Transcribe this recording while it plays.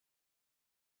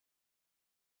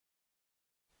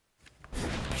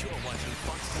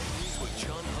Fox 10 News with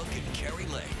John Hook and Carrie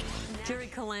Lake. Jerry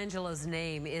Colangelo's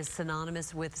name is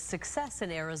synonymous with success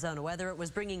in Arizona, whether it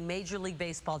was bringing Major League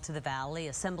Baseball to the Valley,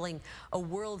 assembling a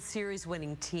World Series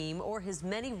winning team, or his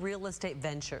many real estate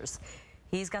ventures.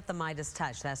 He's got the Midas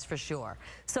touch, that's for sure.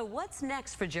 So what's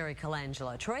next for Jerry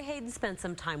Colangelo? Troy Hayden spent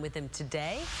some time with him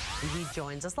today, and he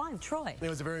joins us live. Troy. It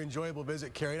was a very enjoyable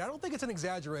visit, Carrie. I don't think it's an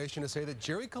exaggeration to say that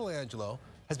Jerry Colangelo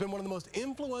has been one of the most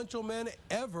influential men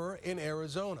ever in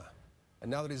Arizona. And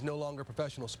now that he's no longer a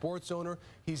professional sports owner,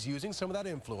 he's using some of that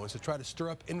influence to try to stir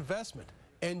up investment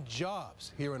and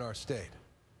jobs here in our state.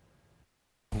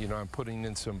 You know, I'm putting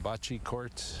in some bocce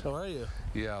courts. How are you?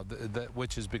 Yeah,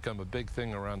 which has become a big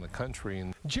thing around the country.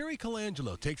 And Jerry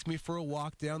Colangelo takes me for a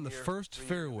walk down the first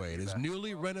fairway at his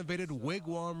newly renovated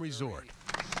Wigwam Resort.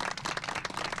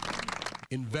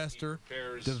 Investor,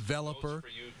 developer,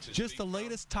 just the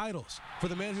latest titles for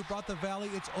the man who brought the Valley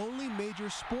its only major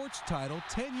sports title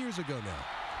 10 years ago now,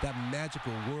 that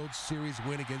magical World Series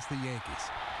win against the Yankees.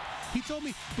 He told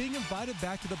me being invited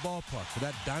back to the ballpark for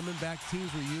that Diamondback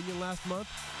team's reunion last month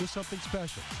was something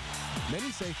special.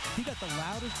 Many say he got the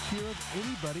loudest cheer of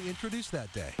anybody introduced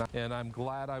that day. And I'm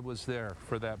glad I was there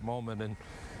for that moment. And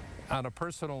on a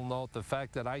personal note, the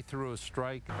fact that I threw a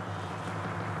strike,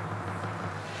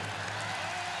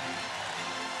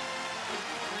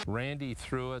 Randy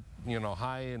threw it, you know,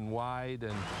 high and wide,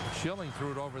 and Schilling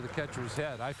threw it over the catcher's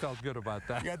head. I felt good about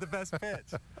that. You had the best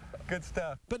pitch. Good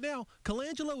stuff. But now,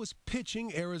 Colangelo is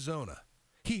pitching Arizona.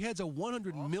 He heads a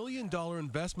 $100 million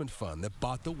investment fund that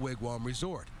bought the Wigwam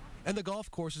Resort and the golf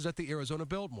courses at the Arizona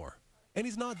Biltmore. And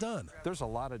he's not done. There's a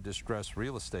lot of distressed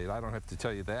real estate. I don't have to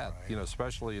tell you that, you know,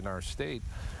 especially in our state.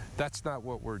 That's not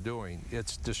what we're doing.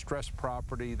 It's distressed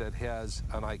property that has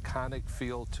an iconic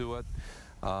feel to it.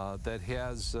 That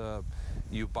has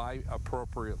you buy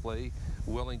appropriately,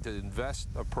 willing to invest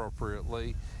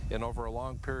appropriately, and over a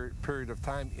long period of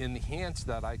time enhance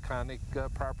that iconic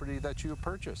property that you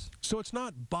purchase. So it's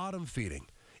not bottom feeding.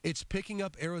 It's picking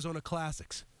up Arizona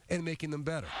classics and making them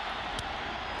better.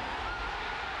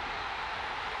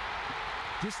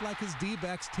 Just like his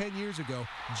D-backs 10 years ago,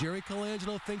 Jerry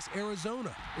Colangelo thinks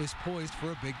Arizona is poised for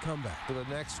a big comeback. For the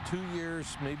next 2 years,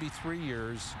 maybe 3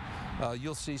 years,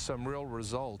 you'll see some real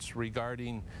results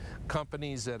regarding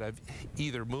companies that have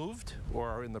either moved or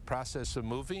are in the process of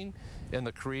moving, and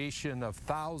the creation of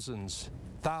thousands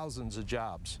of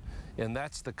jobs. And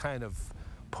that's the kind of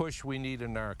push we need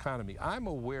in our economy. I'm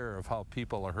aware of how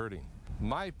people are hurting.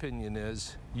 My opinion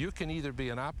is you can either be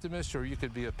an optimist or you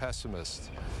could be a pessimist.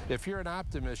 If you're an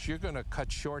optimist, you're going to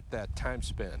cut short that time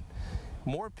span.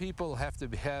 More people have to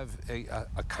have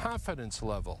a confidence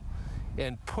level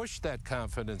and push that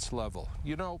confidence level.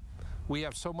 You know, we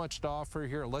have so much to offer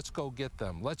here. Let's go get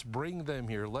them. Let's bring them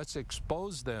here. Let's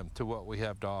expose them to what we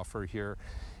have to offer here.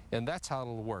 And that's how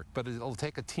it'll work. But it'll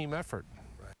take a team effort.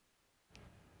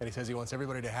 And he says he wants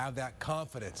everybody to have that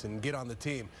confidence and get on the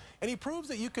team. And he proves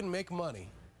that you can make money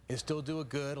and still do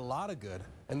a lot of good,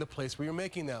 in the place where you're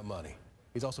making that money.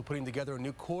 He's also putting together a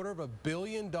new $250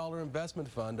 million investment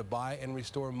fund to buy and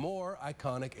restore more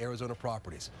iconic Arizona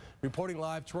properties. Reporting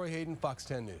live, Troy Hayden, Fox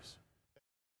 10 News.